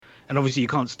And obviously, you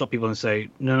can't stop people and say,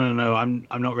 no, I'm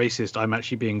not racist. I'm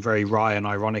actually being very wry and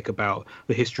ironic about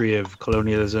the history of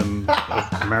colonialism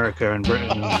of America and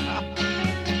Britain.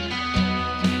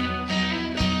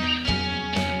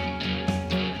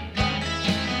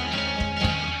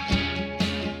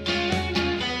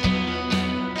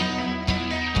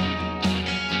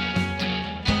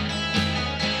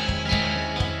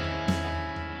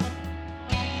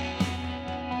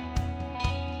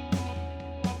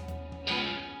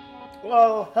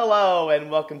 Well, hello,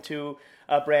 and welcome to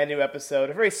a brand new episode,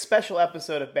 a very special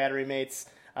episode of Battery Mates.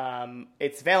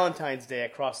 It's Valentine's Day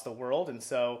across the world, and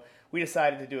so we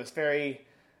decided to do this very,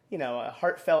 a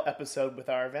heartfelt episode with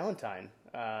our Valentine.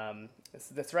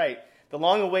 That's right. The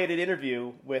long-awaited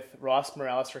interview with Ross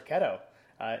Morales-Ricchetto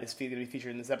is going to be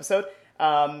featured in this episode.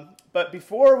 But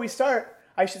before we start,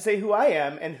 I should say who I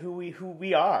am and who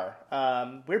we are.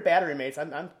 We're Battery Mates.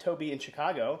 I'm Toby in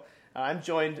Chicago. I'm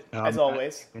joined, as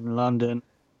always, in London.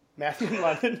 Matthew in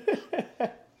London.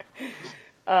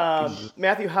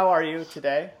 Matthew, how are you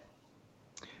today?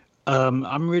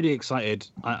 I'm really excited.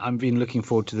 I've been looking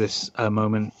forward to this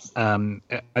moment.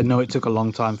 I know it took a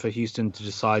long time for Houston to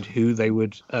decide who they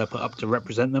would put up to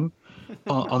represent them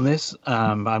on this.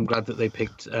 I'm glad that they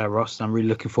picked Ross. I'm really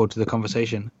looking forward to the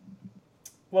conversation.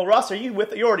 Well, Ross, you're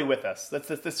already with us. Let's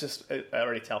just I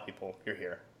already tell people you're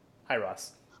here. Hi,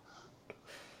 Ross.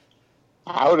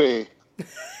 Howdy.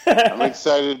 I'm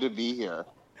excited to be here.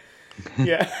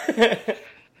 Yeah.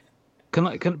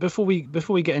 Can before we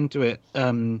get into it,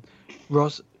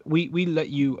 Ross, we let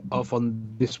you off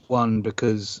on this one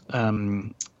because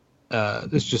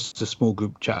this is just a small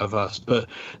group chat of us. But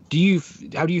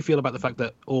how do you feel about the fact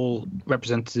that all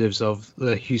representatives of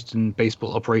the Houston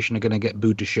baseball operation are going to get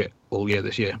booed to shit all year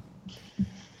this year?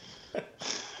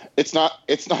 It's not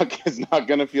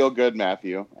going to feel good,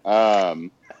 Matthew.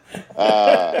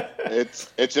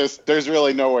 It's just, there's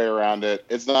really no way around it.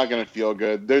 It's not going to feel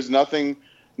good. There's nothing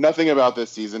about this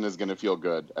season is going to feel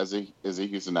good as a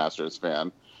Houston Astros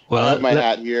fan. Well, I have my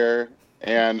hat here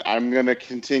and I'm going to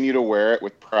continue to wear it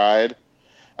with pride.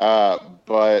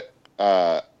 But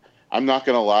I'm not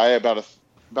going to lie,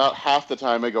 about half the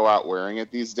time I go out wearing it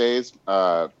these days,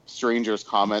 strangers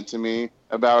comment to me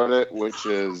about it, which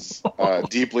is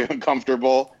deeply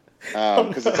uncomfortable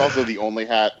because it's also the only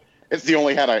hat. It's the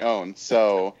only hat I own.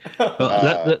 So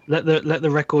let the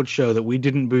record show that we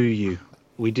didn't boo you.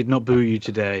 We did not boo you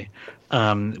today.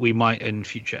 We might in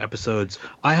future episodes.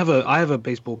 I have a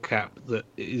baseball cap that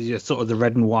is just sort of the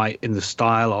red and white in the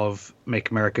style of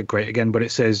 "Make America Great Again," but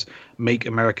it says "Make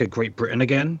America Great Britain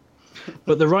Again."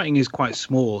 But the writing is quite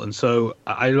small, and so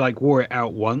I wore it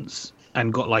out once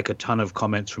and got a ton of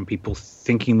comments from people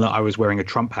thinking that I was wearing a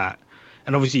Trump hat.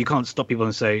 And obviously, you can't stop people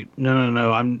and say,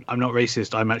 no, I'm not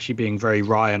racist. I'm actually being very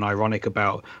wry and ironic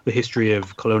about the history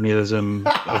of colonialism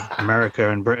of America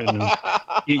and Britain. And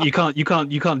you can't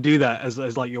do that as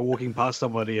you're walking past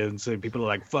somebody and so people are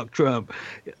like, fuck Trump.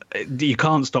 You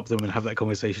can't stop them and have that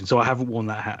conversation. So I haven't worn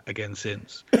that hat again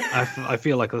since. I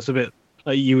feel like that's a bit.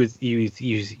 You with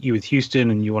Houston,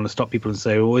 and you want to stop people and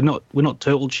say, well, we're not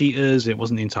total cheaters. It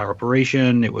wasn't the entire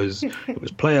operation. It was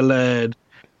player led.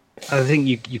 I think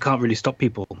you can't really stop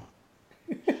people.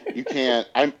 You can't.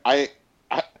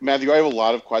 Matthew, I have a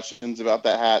lot of questions about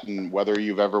that hat and whether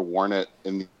you've ever worn it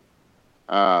and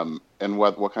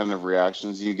what kind of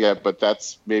reactions you get. But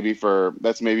that's maybe for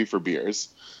beers.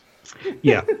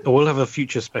 Yeah, we'll have a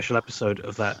future special episode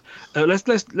of that.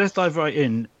 Let's dive right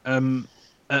in.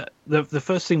 The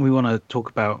first thing we want to talk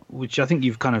about, which I think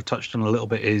you've kind of touched on a little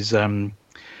bit, is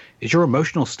your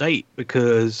emotional state,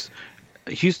 because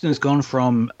Houston has gone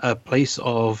from a place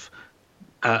of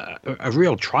a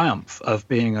real triumph of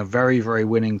being a very, very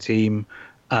winning team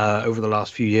over the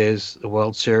last few years, the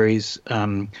World Series,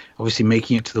 obviously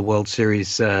making it to the World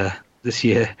Series this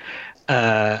year,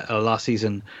 last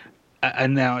season,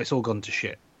 and now it's all gone to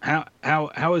shit. How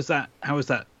has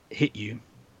that hit you?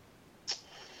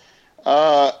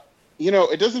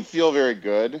 It doesn't feel very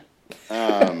good.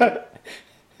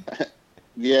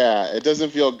 Yeah, it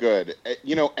doesn't feel good.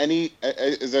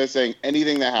 As I was saying,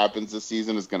 anything that happens this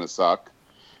season is going to suck.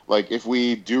 If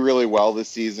we do really well this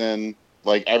season,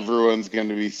 everyone's going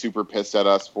to be super pissed at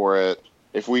us for it.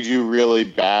 If we do really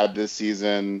bad this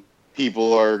season,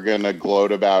 people are going to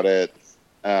gloat about it.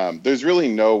 There's really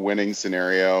no winning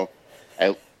scenario,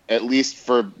 at least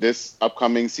for this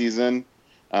upcoming season.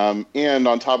 And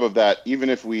on top of that, even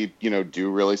if we,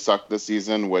 do really suck this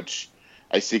season, which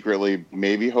I secretly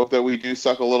maybe hope that we do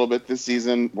suck a little bit this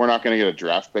season, we're not going to get a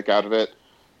draft pick out of it,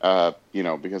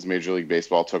 because Major League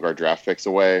Baseball took our draft picks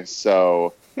away.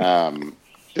 So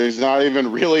there's not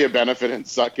even really a benefit in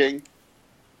sucking.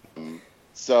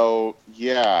 So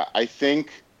yeah, I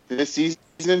think this season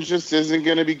just isn't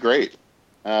going to be great,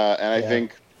 and I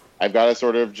think I've got to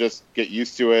sort of just get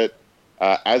used to it.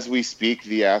 As we speak,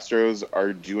 the Astros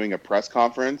are doing a press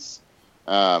conference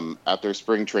at their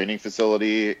spring training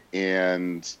facility,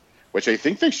 and which I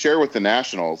think they share with the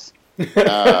Nationals,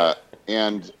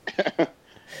 and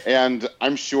and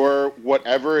I'm sure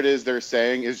whatever it is they're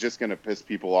saying is just going to piss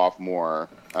people off more.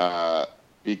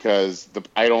 Because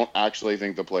I don't actually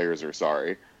think the players are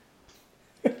sorry.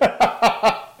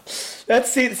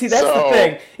 That's the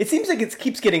thing. It seems like it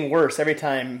keeps getting worse every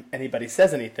time anybody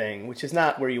says anything, which is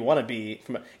not where you want to be.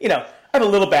 I have a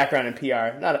little background in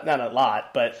PR, not a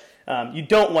lot, but you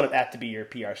don't want that to be your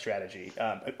PR strategy.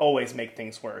 Always make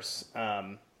things worse.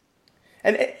 And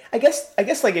I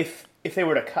guess like if they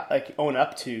were to own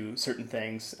up to certain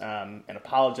things and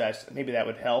apologize, maybe that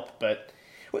would help. But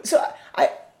so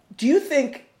do you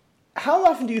think, how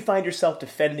often do you find yourself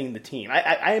defending the team?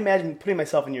 I imagine, putting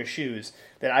myself in your shoes,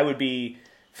 that I would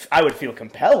feel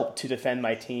compelled to defend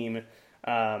my team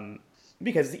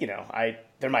because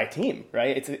they're my team,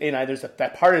 right? There's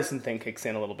that partisan thing kicks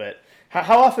in a little bit.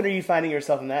 How often are you finding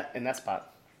yourself in that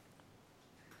spot?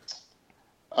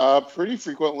 Pretty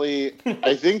frequently.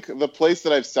 I think the place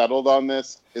that I've settled on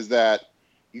this is that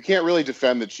you can't really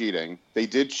defend the cheating. They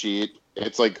did cheat.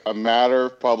 It's like a matter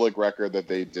of public record that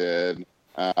they did.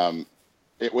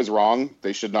 It was wrong.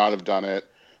 They should not have done it.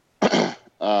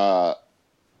 I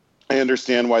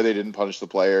understand why they didn't punish the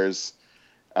players.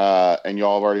 And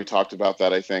y'all have already talked about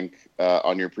that, I think,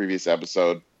 on your previous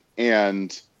episode.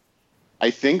 And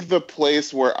I think the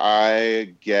place where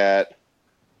I get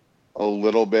a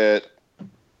little bit,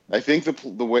 I think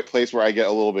the place where I get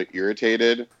a little bit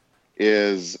irritated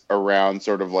is around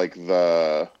sort of like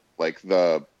the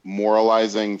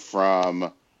moralizing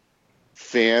from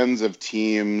fans of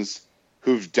teams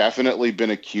who've definitely been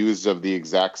accused of the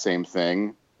exact same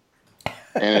thing,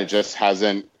 and it just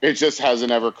hasn't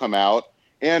ever come out.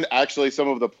 And actually, some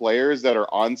of the players that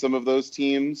are on some of those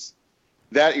teams,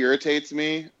 that irritates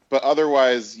me. But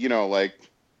otherwise,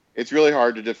 it's really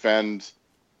hard to defend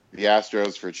the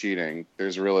Astros for cheating.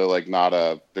 There's really not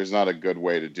a good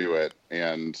way to do it,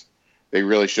 and they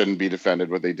really shouldn't be defended.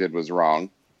 What they did was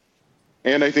wrong.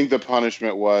 And I think the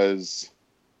punishment was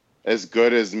as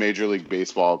good as Major League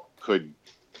Baseball could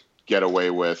get away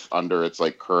with under its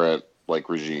current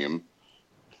regime.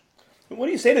 What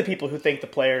do you say to people who think the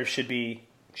players should be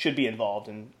involved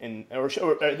or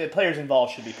the players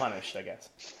involved should be punished, I guess?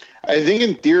 I think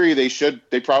in theory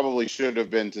they probably should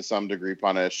have been to some degree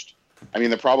punished. I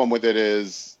mean, the problem with it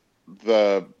is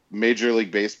the Major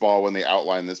League Baseball, when they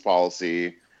outlined this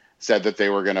policy, said that they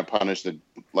were going to punish the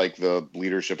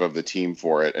leadership of the team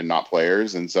for it and not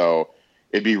players. And so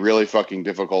it'd be really fucking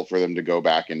difficult for them to go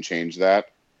back and change that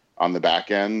on the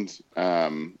back end.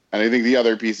 And I think the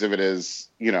other piece of it is,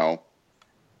 I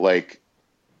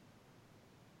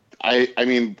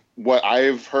mean, what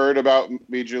I've heard about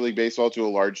Major League Baseball to a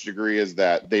large degree is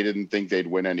that they didn't think they'd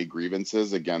win any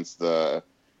grievances against the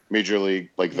Major League,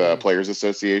 the Players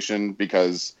Association,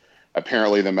 because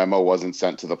apparently the memo wasn't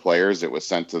sent to the players. It was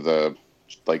sent to the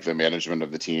management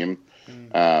of the team.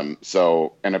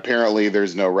 So, and apparently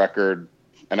there's no record,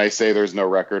 and I say there's no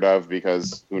record of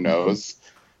because who knows,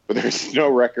 but there's no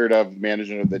record of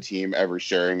management of the team ever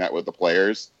sharing that with the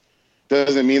players.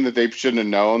 Doesn't mean that they shouldn't have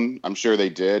known. I'm sure they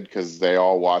did because they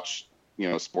all watch,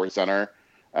 Sports Center.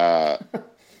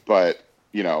 But,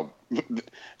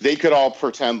 they could all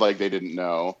pretend like they didn't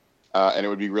know. And it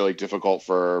would be really difficult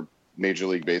for Major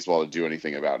League Baseball to do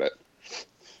anything about it.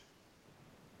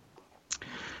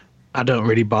 I don't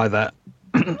really buy that.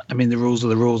 I mean, the rules are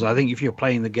the rules. I think if you're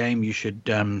playing the game, you should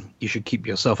keep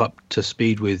yourself up to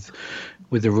speed with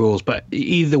the rules. But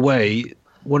either way,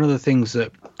 one of the things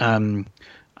that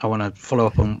I want to follow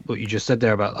up on what you just said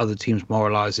there about other teams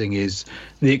moralizing is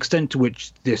the extent to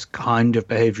which this kind of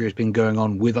behavior has been going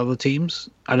on with other teams.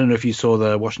 I don't know if you saw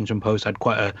the Washington Post had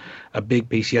quite a big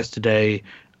piece yesterday,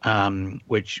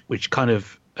 which kind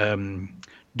of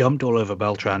dumped all over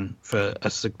Beltran for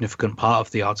a significant part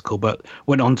of the article, but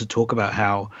went on to talk about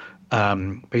how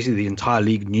basically the entire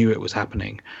league knew it was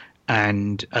happening.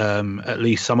 And at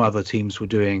least some other teams were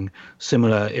doing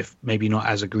similar, if maybe not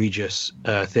as egregious,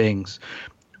 things.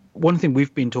 One thing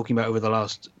we've been talking about over the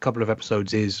last couple of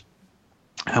episodes is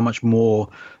how much more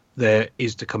there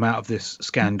is to come out of this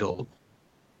scandal.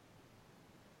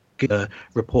 The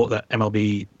report that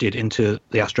MLB did into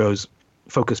the Astros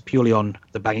focused purely on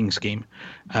the bagging scheme,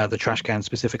 the trash can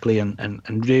specifically, and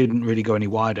didn't really go any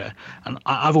wider. And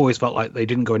I've always felt like they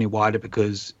didn't go any wider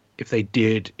because if they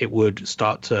did, it would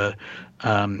start to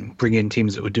bring in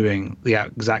teams that were doing the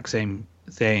exact same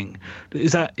thing.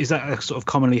 Is that a sort of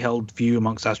commonly held view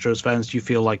amongst Astros fans? Do you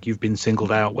feel like you've been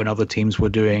singled out when other teams were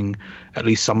doing at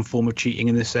least some form of cheating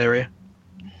in this area?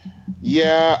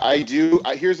 Yeah, I do.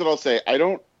 Here's what I'll say.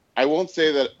 I won't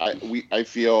say that I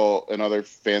feel, and other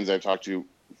fans I've talked to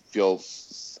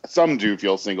some do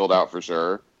feel singled out for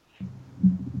sure.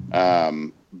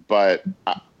 But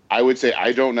I would say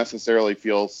I don't necessarily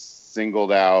feel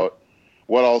singled out.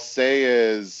 What I'll say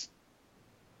is,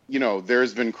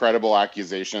 there's been credible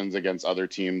accusations against other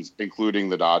teams, including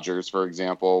the Dodgers, for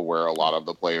example, where a lot of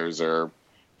the players are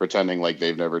pretending like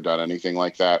they've never done anything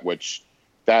like that, which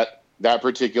that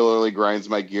particularly grinds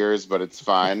my gears, but it's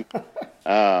fine.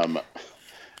 I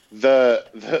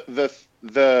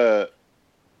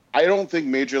don't think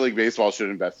Major League Baseball should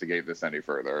investigate this any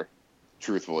further.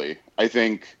 Truthfully, I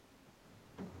think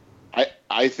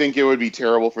it would be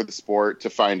terrible for the sport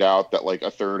to find out that like a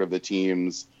third of the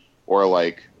teams, or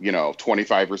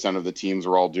 25% of the teams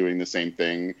were all doing the same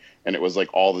thing, and it was like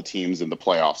all the teams in the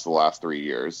playoffs the last 3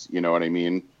 years. You know what I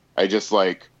mean? I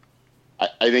think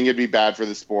it'd be bad for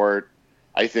the sport.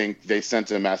 I think they sent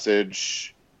a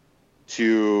message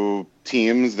to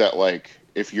teams that like,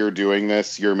 if you're doing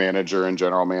this, your manager and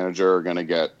general manager are going to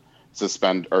get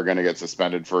suspended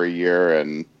for a year,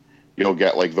 and you'll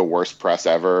get like the worst press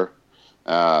ever.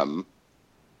 I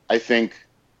think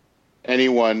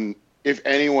if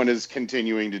anyone is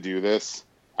continuing to do this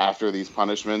after these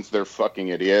punishments, they're fucking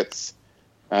idiots.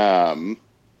 And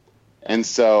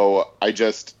so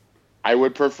I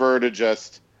would prefer to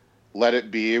just let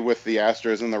it be with the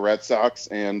Astros and the Red Sox,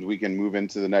 and we can move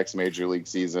into the next Major League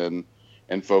season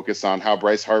and focus on how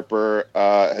Bryce Harper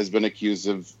has been accused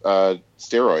of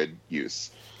steroid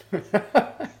use.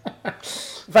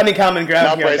 Finding common ground.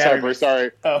 Not here Bryce Harper,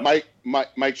 sorry. Oh.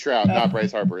 Mike Trout, not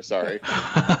Bryce Harper, sorry.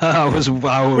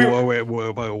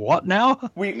 What now?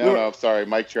 No, sorry,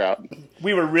 Mike Trout.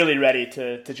 We were really ready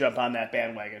to jump on that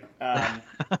bandwagon. In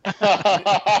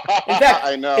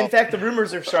fact, the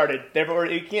rumors have started.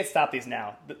 You can't stop these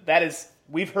now.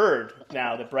 We've heard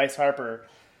now that Bryce Harper,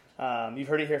 you've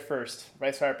heard it here first,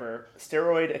 Bryce Harper,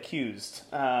 steroid accused.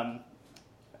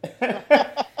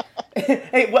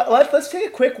 Hey, well, let's take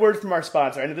a quick word from our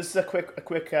sponsor. I know this is a quick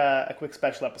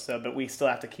special episode, but we still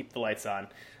have to keep the lights on.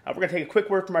 We're going to take a quick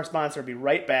word from our sponsor. We'll be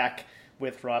right back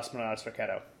with Ross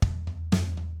Morales-Rochetto.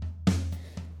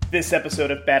 This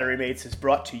episode of Battery Mates is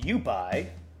brought to you by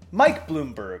Mike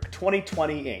Bloomberg,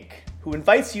 2020 Inc., who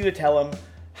invites you to tell him,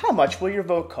 how much will your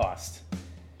vote cost?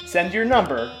 Send your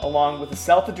number, along with a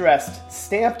self-addressed,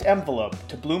 stamped envelope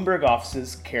to Bloomberg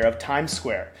offices, care of Times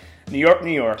Square, New York,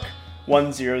 New York,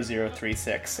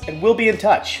 10036, and we'll be in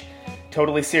touch.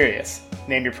 Totally serious.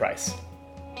 Name your price.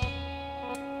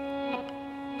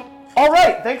 All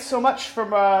right, thanks so much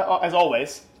as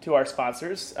always, to our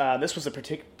sponsors. This was a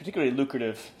particularly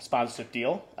lucrative sponsorship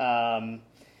deal, and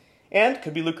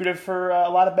could be lucrative for a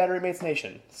lot of Battery Mates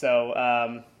Nation.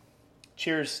 So,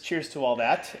 cheers to all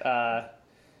that.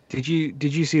 Did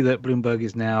you see that Bloomberg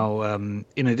is now,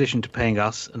 in addition to paying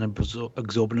us an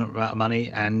exorbitant amount of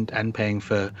money and paying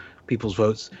for people's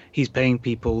votes, he's paying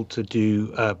people to do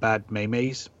bad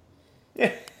maymays?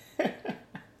 Yeah.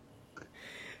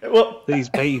 Well, he's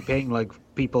paying like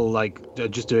people like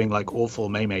just doing like awful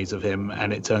maymays of him,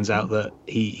 and it turns out that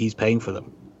he's paying for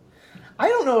them. I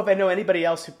don't know if I know anybody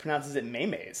else who pronounces it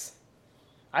maymays.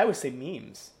 I always say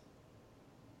memes.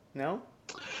 No?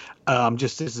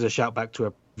 This is a shout back to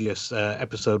a previous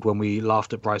episode when we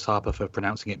laughed at Bryce Harper for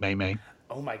pronouncing it May.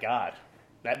 Oh my God.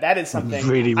 That is something. I'm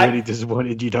really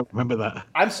disappointed you don't remember that.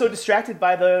 I'm so distracted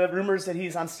by the rumors that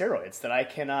he's on steroids that I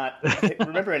cannot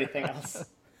remember anything else.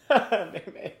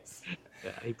 Maymays.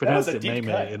 Yeah, he pronounced it May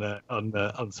on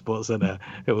SportsCenter.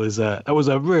 It was that was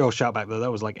a real shout back though.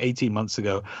 That was like 18 months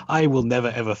ago. I will never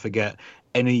ever forget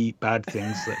any bad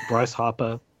things that Bryce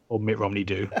Harper or Mitt Romney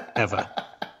do ever.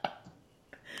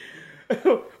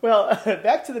 Well,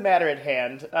 back to the matter at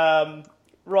hand.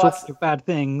 Ross, talking bad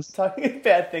things,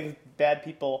 bad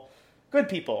people, good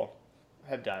people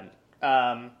have done,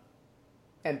 and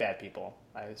bad people,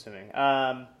 I'm assuming.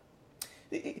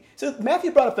 So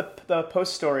Matthew brought up the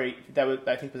Post story that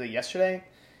I think was yesterday.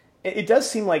 It does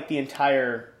seem like the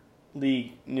entire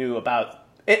league knew about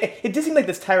it. It does seem like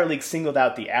this entire league singled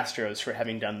out the Astros for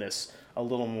having done this a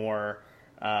little more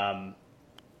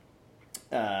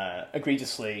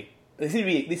egregiously. They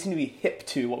seem to be hip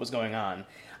to what was going on.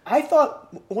 I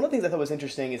thought one of the things I thought was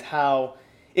interesting is how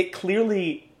it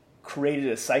clearly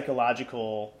created a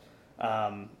psychological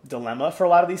dilemma for a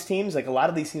lot of these teams. Like a lot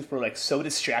of these teams were like so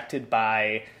distracted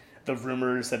by the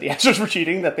rumors that the Astros were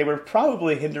cheating that they were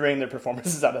probably hindering their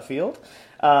performances on the field.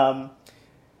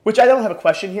 Which I don't have a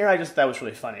question here. I just thought was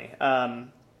really funny.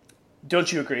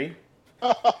 Don't you agree?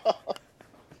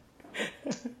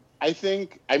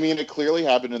 I mean, it clearly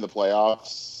happened in the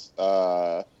playoffs.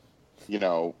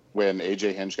 When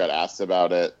AJ Hinch got asked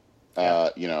about it,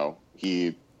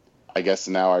 he, I guess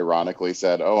now ironically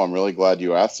said, "Oh, I'm really glad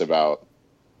you asked about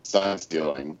sign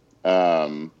stealing."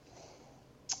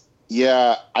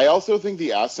 Yeah, I also think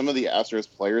some of the Astros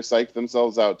players psyched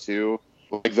themselves out too.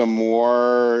 Like the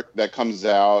more that comes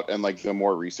out and like the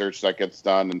more research that gets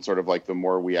done and sort of like the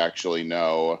more we actually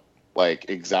know like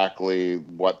exactly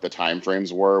what the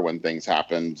timeframes were when things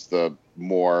happened, the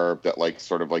more that like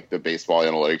sort of like the baseball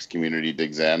analytics community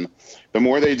digs in. The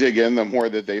more they dig in, the more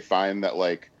that they find that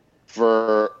like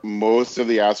for most of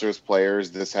the Astros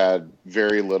players, this had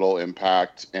very little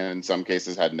impact and in some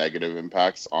cases had negative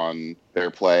impacts on their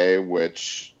play,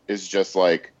 which is just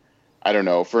like, I don't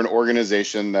know, for an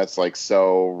organization that's like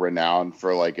so renowned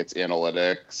for like its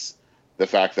analytics, the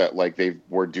fact that like they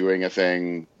were doing a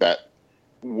thing that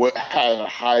had a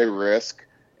high risk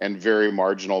and very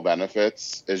marginal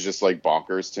benefits is just like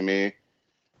bonkers to me.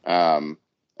 And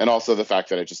also the fact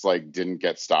that it just like didn't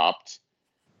get stopped.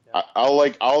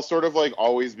 I'll sort of like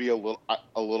always be a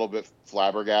little bit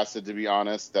flabbergasted, to be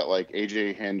honest, that like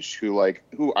AJ Hinch, who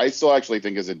I still actually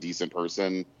think is a decent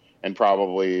person and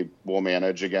probably will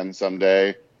manage again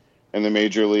someday in the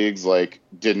major leagues, like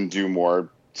didn't do more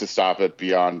to stop it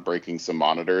beyond breaking some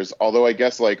monitors. Although I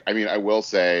guess I will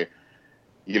say,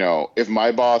 if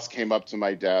my boss came up to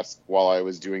my desk while I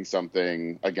was doing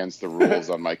something against the rules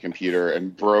on my computer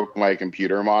and broke my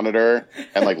computer monitor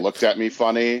and like looked at me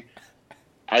funny,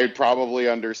 I'd probably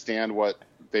understand what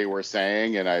they were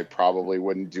saying and I probably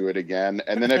wouldn't do it again.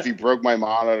 And then if he broke my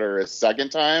monitor a second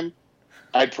time,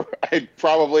 I'd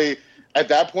probably, at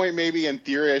that point, maybe in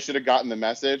theory, I should have gotten the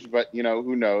message, but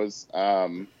who knows?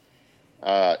 You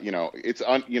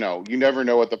never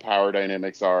know what the power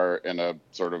dynamics are in a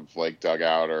sort of like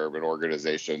dugout or an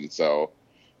organization. So,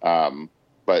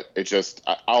 but it just,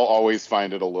 I'll always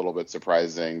find it a little bit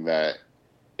surprising that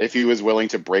if he was willing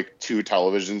to break 2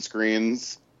 television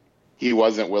screens, he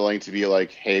wasn't willing to be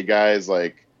like, "Hey guys,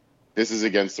 like this is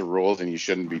against the rules and you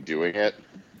shouldn't be doing it.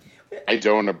 I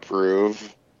don't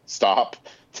approve. Stop."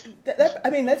 That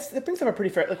brings up a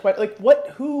pretty fair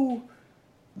who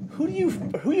are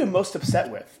you most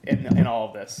upset with in all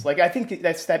of this? Like I think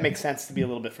that makes sense to be a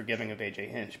little bit forgiving of AJ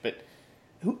Hinch, but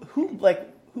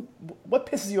what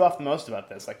pisses you off the most about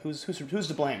this? Like who's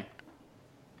to blame?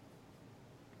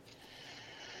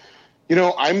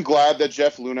 I'm glad that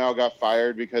Jeff Lunau got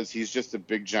fired because he's just a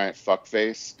big giant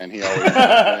fuckface, and he always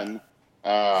has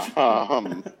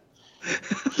been.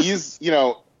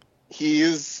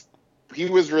 He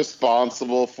was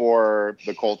responsible for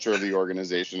the culture of the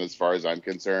organization, as far as I'm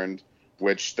concerned.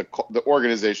 Which the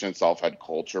organization itself had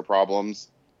culture problems,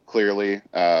 clearly.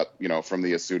 From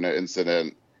the Asuna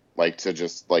incident, to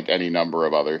just any number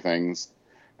of other things.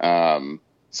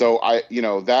 So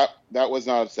that was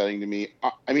not upsetting to me.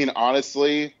 I mean,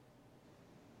 honestly,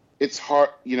 it's hard,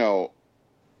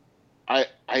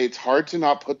 it's hard to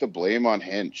not put the blame on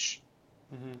Hinch.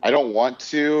 Mm-hmm. I don't want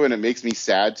to, and it makes me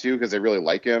sad too, because I really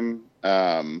like him.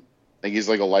 I think he's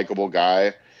a likable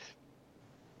guy,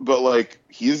 but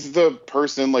he's the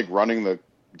person running the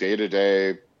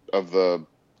day-to-day of the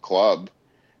club,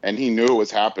 and he knew it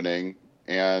was happening,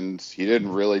 and he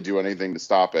didn't really do anything to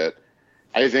stop it.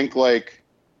 I think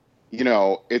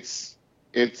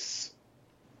it's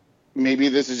maybe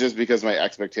this is just because my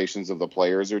expectations of the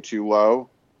players are too low.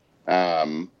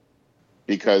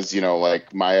 Because,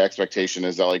 my expectation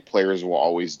is that players will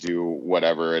always do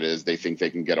whatever it is they think they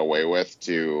can get away with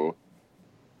to,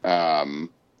 get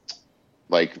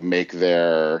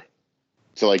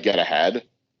ahead.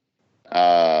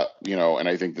 And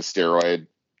I think the steroid,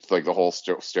 the whole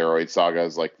steroid saga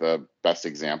is the best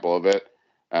example of it.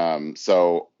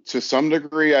 So to some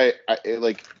degree, I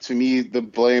to me, the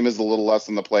blame is a little less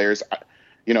on the players,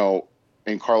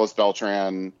 and Carlos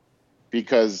Beltran,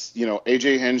 because,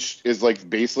 AJ Hinch is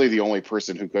basically the only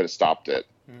person who could have stopped it,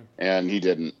 and he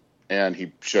didn't, and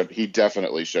he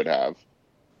definitely should have.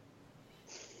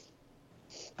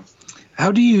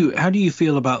 How do you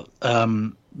feel about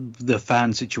the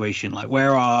fan situation?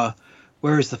 Where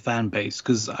is the fan base?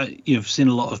 Because you've seen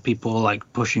a lot of people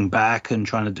pushing back and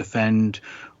trying to defend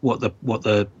what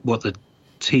the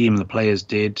team, the players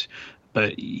did,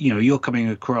 but you're coming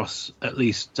across, at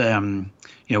least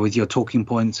with your talking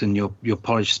points and your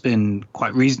polished spin,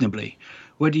 quite reasonably.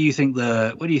 Where do you think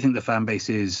the fan base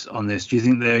is on this? Do you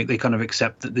think they kind of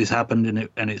accept that this happened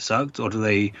and it sucked, or do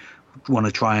they want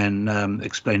to try and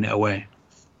explain it away?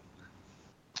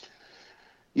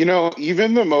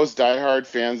 Even the most diehard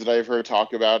fans that I've heard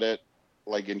talk about it,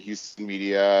 like in Houston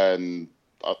media and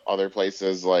other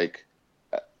places, like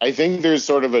I think there's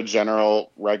sort of a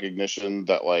general recognition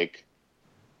that like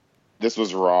this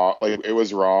was wrong, like it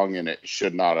was wrong and it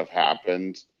should not have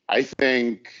happened. I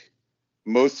think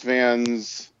most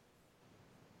fans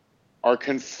are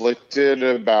conflicted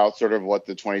about sort of what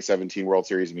the 2017 World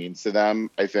Series means to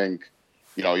them. I think,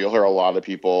 you'll hear a lot of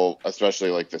people, especially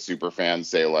like the super fans,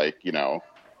 say like, they'll.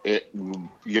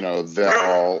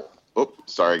 Oh,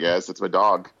 sorry guys, that's my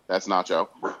dog. That's Nacho.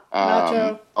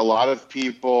 Nacho. A lot of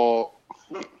people.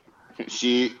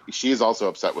 She's also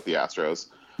upset with the Astros.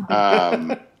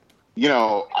 I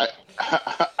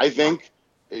I think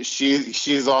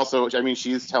she's also. I mean,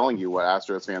 she's telling you what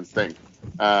Astros fans think.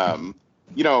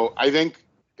 I think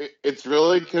it's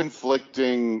really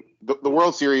conflicting. The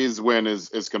World Series win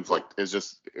is conflict. Is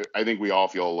just I think we all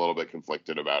feel a little bit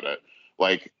conflicted about it.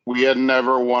 Like we had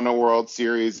never won a World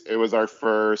Series. It was our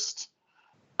first.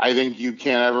 I think you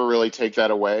can't ever really take that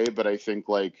away, but I think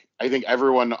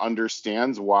everyone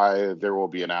understands why there will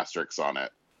be an asterisk on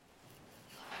it.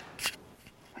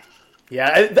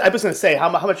 Yeah, I was going to say, how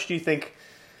much do you think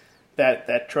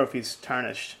that trophy's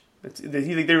tarnished? Do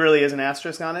you think there really is an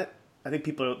asterisk on it? I think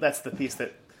that's the piece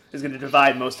that is going to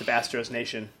divide most of Astros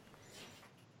Nation.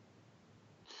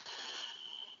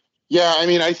 Yeah, I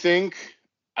mean, I think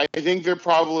there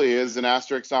probably is an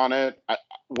asterisk on it.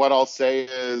 What I'll say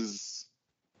is,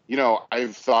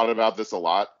 I've thought about this a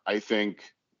lot. I think,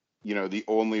 the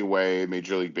only way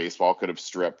Major League Baseball could have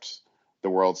stripped the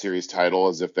World Series title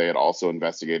is if they had also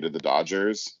investigated the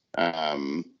Dodgers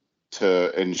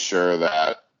to ensure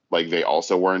that like they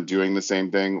also weren't doing the same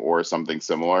thing or something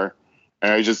similar.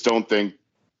 And I just don't think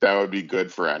that would be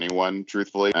good for anyone,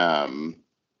 truthfully.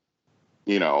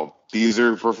 These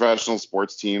are professional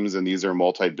sports teams and these are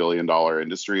multi-billion-dollar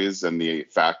industries. And the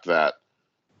fact that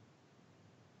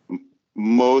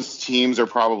most teams are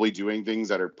probably doing things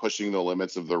that are pushing the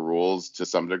limits of the rules to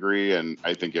some degree. And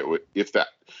I think if that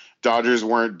Dodgers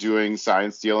weren't doing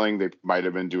sign stealing, they might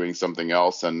have been doing something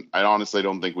else. And I honestly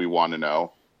don't think we want to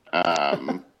know.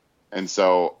 And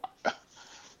so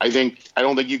I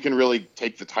don't think you can really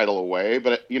take the title away,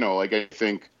 but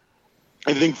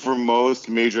I think for most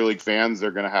Major League fans,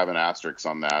 they're going to have an asterisk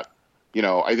on that.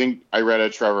 I think I read a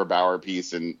Trevor Bauer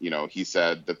piece and, he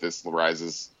said that this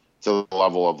rises to the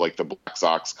level of like the Black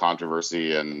Sox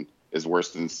controversy and is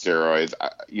worse than steroids.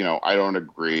 I don't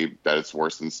agree that it's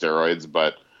worse than steroids,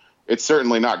 but it's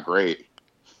certainly not great.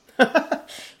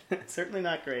 Certainly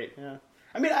not great. Yeah.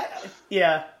 I mean, I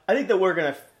think that we're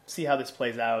going to see how this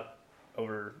plays out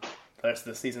over the rest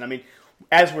of the season. I mean,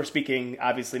 as we're speaking,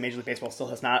 obviously Major League Baseball still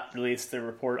has not released their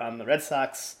report on the Red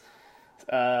Sox,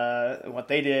 what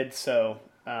they did. So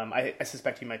I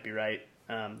suspect you might be right.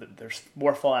 That there's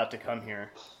more fallout to come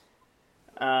here.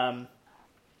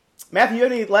 Matthew, you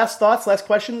have any last thoughts, last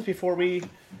questions before we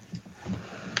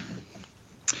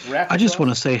wrap? I just want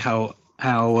to say how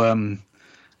I don't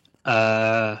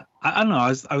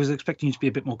know. I was expecting you to be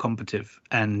a bit more combative,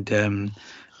 and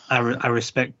I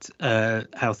respect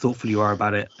how thoughtful you are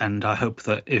about it, and I hope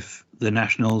that if the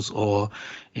Nationals or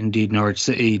indeed Norwich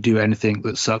City do anything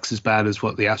that sucks as bad as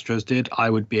what the Astros did, I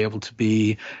would be able to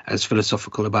be as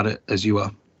philosophical about it as you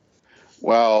are.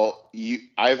 Well,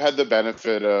 I've had the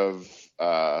benefit of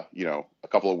a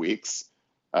couple of weeks.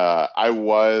 I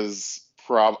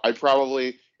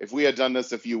probably, if we had done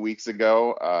this a few weeks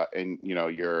ago, and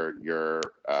your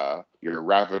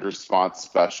rapid response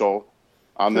special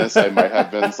on this, I might have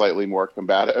been slightly more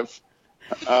combative.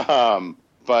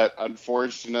 But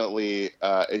unfortunately,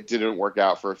 it didn't work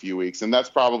out for a few weeks, and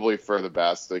that's probably for the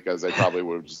best because I probably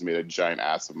would have just made a giant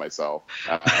ass of myself.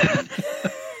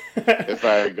 If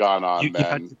I had gone on, you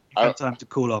had time to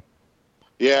cool off.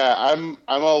 Yeah,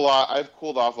 I've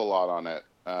cooled off a lot on it,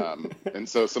 and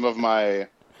so some of my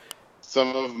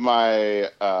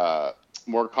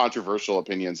more controversial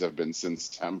opinions have been since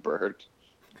tempered.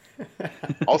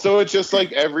 Also, it's just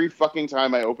like every fucking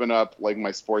time I open up like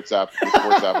my sports app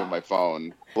on my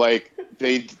phone, like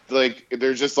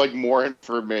there's just like more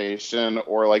information,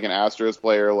 or like an Astros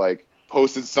player like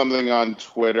posted something on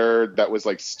Twitter that was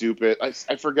like stupid. I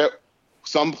forget,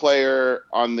 some player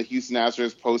on the Houston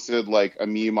Astros posted like a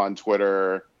meme on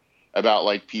Twitter about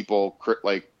like people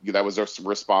like that was a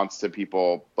response to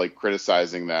people like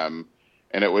criticizing them,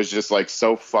 and it was just like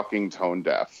so fucking tone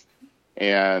deaf.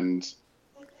 And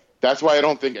that's why I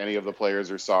don't think any of the players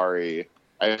are sorry.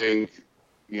 I think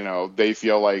they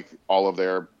feel like all of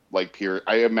their like peers.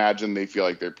 I imagine they feel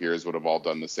like their peers would have all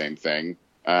done the same thing.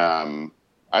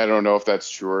 I don't know if that's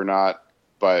true or not,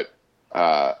 but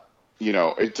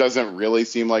it doesn't really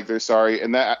seem like they're sorry.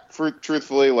 And that,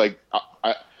 truthfully, like,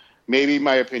 maybe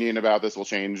my opinion about this will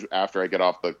change after I get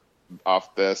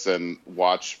off this and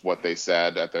watch what they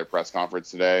said at their press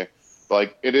conference today. But,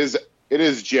 like, it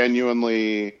is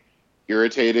genuinely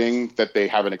irritating that they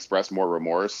haven't expressed more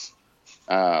remorse.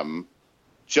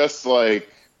 Just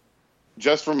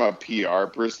from a PR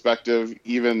perspective,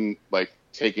 even like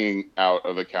taking out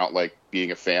of account like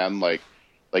being a fan, like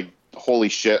holy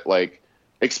shit, like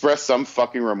express some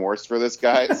fucking remorse for this,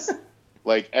 guys.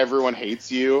 Like, everyone hates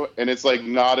you, and it's like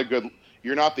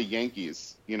you're not the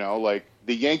Yankees, like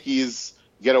the Yankees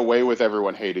get away with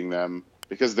everyone hating them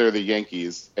because they're the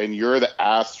Yankees, and you're the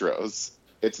Astros.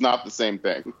 It's not the same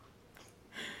thing.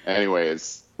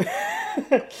 Anyways,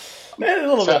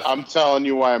 I'm telling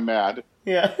you why I'm mad.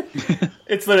 Yeah,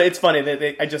 it's funny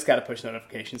that I just got a push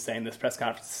notification saying this press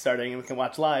conference is starting and we can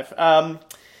watch live.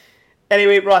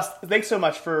 Anyway, Ross, thanks so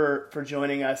much for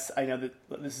joining us. I know that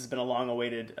this has been a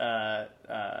long-awaited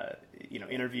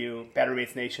interview. Battery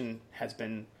Mates Nation has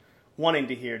been wanting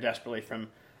to hear desperately from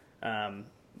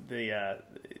the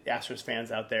Astros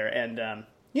fans out there, and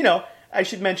I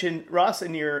should mention, Ross,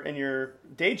 in your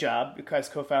day job as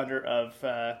co-founder of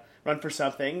Run for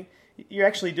Something, you're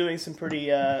actually doing some some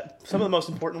of the most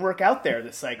important work out there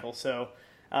this cycle. So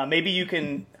maybe you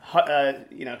can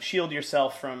shield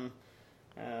yourself from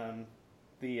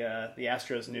the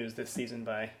Astros news this season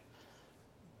by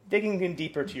digging in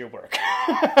deeper to your work.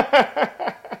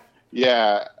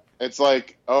 Yeah, it's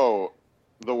like, the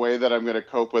way that I'm going to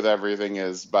cope with everything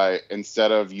is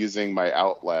instead of using my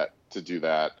outlet to do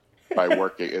that, by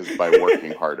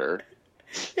working harder.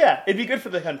 Yeah, it'd be good for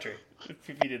the country if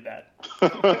you did that.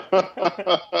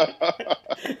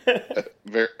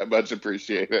 Very much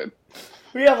appreciated.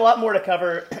 We have a lot more to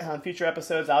cover on future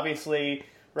episodes. Obviously,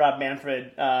 Rob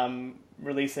Manfred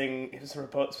releasing his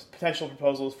potential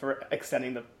proposals for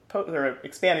expanding the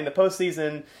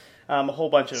postseason. A whole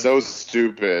bunch of so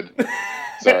stupid.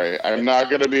 Sorry, I'm not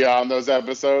going to be on those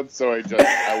episodes, so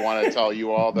I want to tell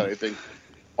you all that I think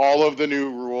all of the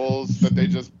new rules that they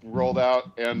just rolled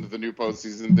out and the new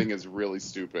postseason thing is really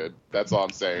stupid. That's all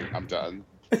I'm saying. I'm done.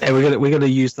 Hey, we're gonna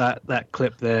use that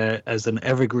clip there as an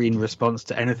evergreen response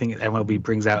to anything that MLB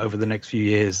brings out over the next few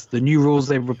years. The new rules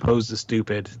they proposed are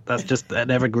stupid. That's just an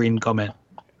evergreen comment.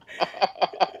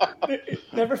 It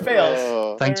never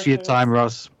fails. Thanks for your time,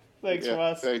 Ross. Thanks,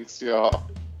 Ross. Thanks, y'all.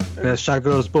 Shag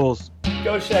those balls.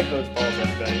 Go shag those balls,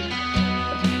 everybody.